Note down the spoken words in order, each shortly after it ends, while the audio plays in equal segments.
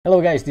Hello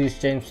guys, this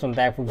is James from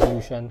Typhoon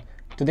Solution.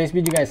 Today's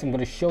video guys, I'm going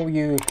to show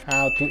you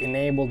how to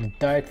enable the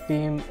dark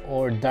theme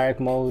or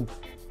dark mode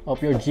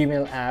of your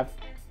Gmail app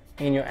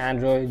in your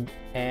Android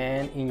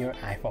and in your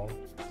iPhone.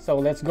 So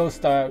let's go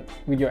start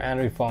with your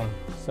Android phone.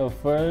 So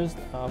first,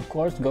 of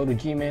course, go to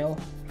Gmail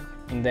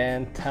and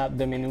then tap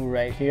the menu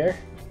right here.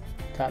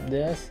 Tap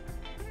this,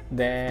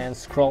 then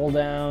scroll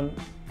down,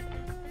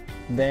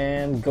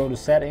 then go to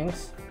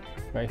settings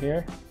right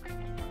here,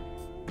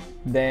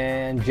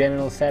 then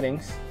general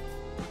settings,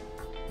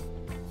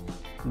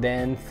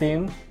 then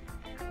theme,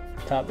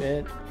 tap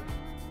it,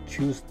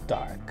 choose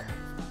dark,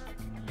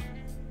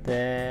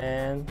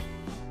 then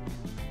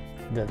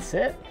that's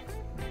it.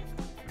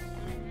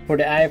 For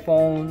the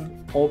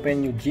iPhone,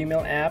 open your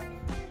Gmail app,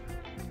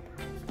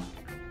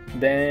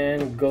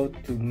 then go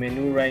to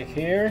menu right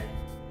here,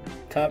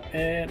 tap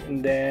it,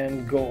 and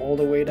then go all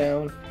the way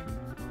down,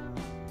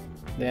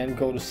 then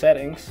go to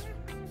settings,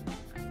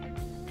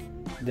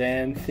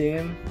 then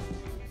theme,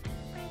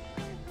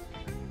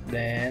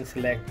 then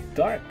select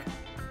dark,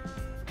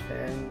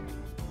 and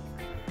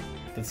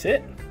that's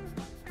it.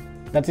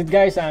 That's it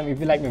guys. If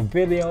you like my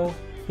video,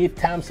 hit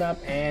thumbs up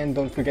and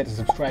don't forget to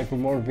subscribe for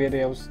more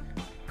videos.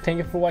 Thank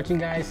you for watching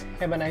guys.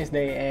 Have a nice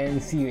day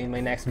and see you in my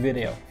next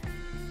video.